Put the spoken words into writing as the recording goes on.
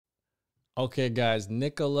Okay, guys,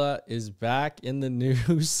 Nikola is back in the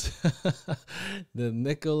news. The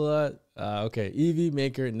Nikola, EV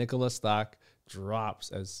maker Nikola stock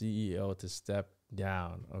drops as CEO to step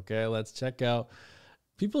down. Okay, let's check out.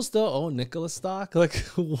 People still own Nikola stock? Like,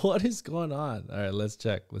 what is going on? All right, let's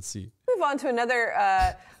check. Let's see. Move on to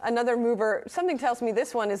another mover. Something tells me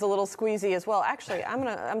this one is a little squeezy as well. Actually,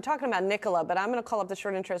 I'm talking about Nikola, but I'm gonna call up the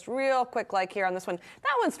short interest real quick, like here on this one.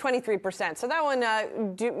 That one's 23%, so that one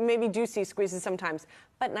maybe do see squeezes sometimes,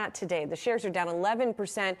 but not today. The shares are down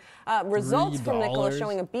 11%. Results from Nikola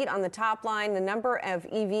showing a beat on the top line. The number of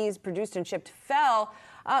EVs produced and shipped fell.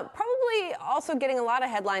 Probably also getting a lot of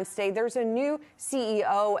headlines today. There's a new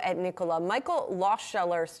CEO at Nikola, Michael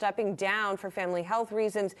Loscheller, stepping down for family health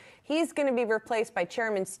reasons. He's going to be replaced by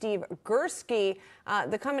Chairman Steve Gursky.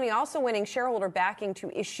 The company also winning shareholder backing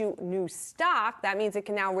to issue new stock. That means it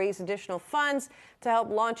can now raise additional funds to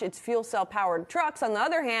help launch its fuel cell powered trucks. On the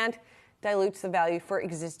other hand, dilutes the value for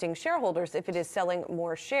existing shareholders if it is selling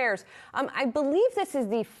more shares. I believe this is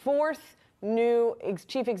the fourth new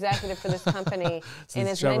chief executive for this company in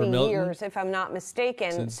as many years, if I'm not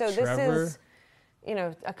mistaken. So this is,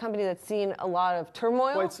 a company that's seen a lot of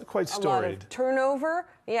turmoil, quite storied, a lot of turnover.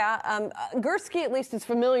 Yeah, Gursky at least is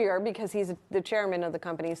familiar because he's the chairman of the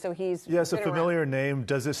company, so he's a familiar name.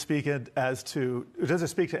 Does it speak to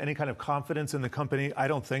any kind of confidence in the company? I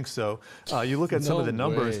don't think so. You look at some of the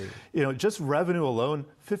numbers. Just revenue alone,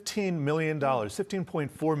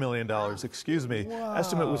 $15.4 million. Excuse me. Wow.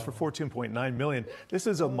 Estimate was for $14.9 million. This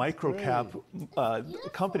is a micro cap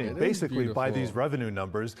company, basically by these revenue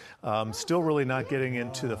numbers. Still really not getting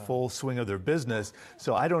into the full swing of their business.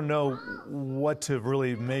 So I don't know what to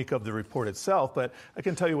really make of the report itself, but I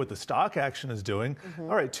can tell you what the stock action is doing. All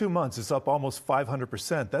right, 2 months, it's up almost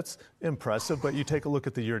 500%. That's impressive, but you take a look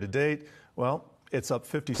at the year to date, well, it's up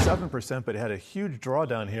 57%, but it had a huge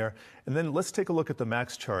drawdown here. And then let's take a look at the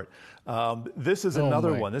max chart. This is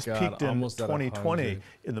another one. This peaked in 2020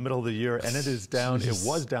 in the middle of the year, and it is down. Jeez. It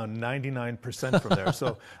was down 99% from there.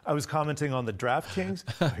 So I was commenting on the DraftKings.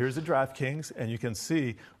 Here's the DraftKings, and you can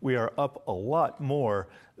see we are up a lot more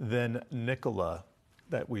than Nikola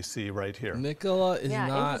that we see right here. Nikola is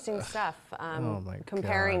not... interesting stuff.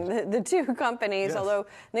 Comparing the two companies, yes. Although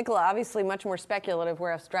Nikola obviously much more speculative,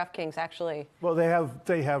 whereas DraftKings actually... Well, they have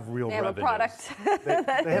real revenues. They have a product.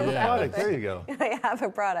 They have a product. There you go. They have a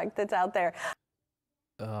product that's out there.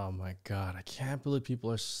 Oh my God! I can't believe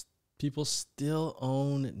people still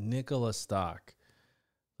own Nikola stock.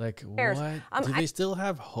 Like, what? Do they still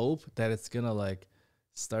have hope that it's gonna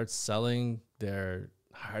start selling their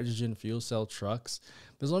hydrogen fuel cell trucks?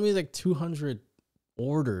 There's only 200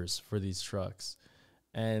 orders for these trucks,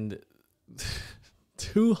 and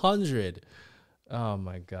 200. Oh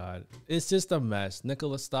my God, it's just a mess.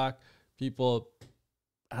 Nikola stock, people,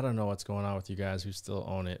 I don't know what's going on with you guys who still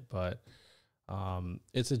own it, but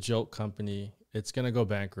it's a joke company. It's gonna go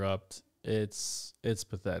bankrupt. It's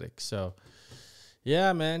pathetic. So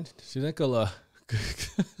yeah, man, Nikola,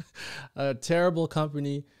 a terrible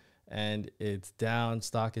company. And it's down.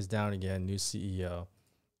 Stock is down again. New CEO.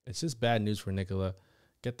 It's just bad news for Nikola.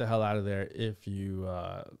 Get the hell out of there. If you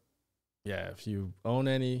own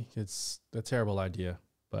any, it's a terrible idea.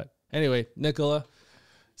 But anyway, Nikola,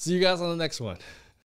 see you guys on the next one.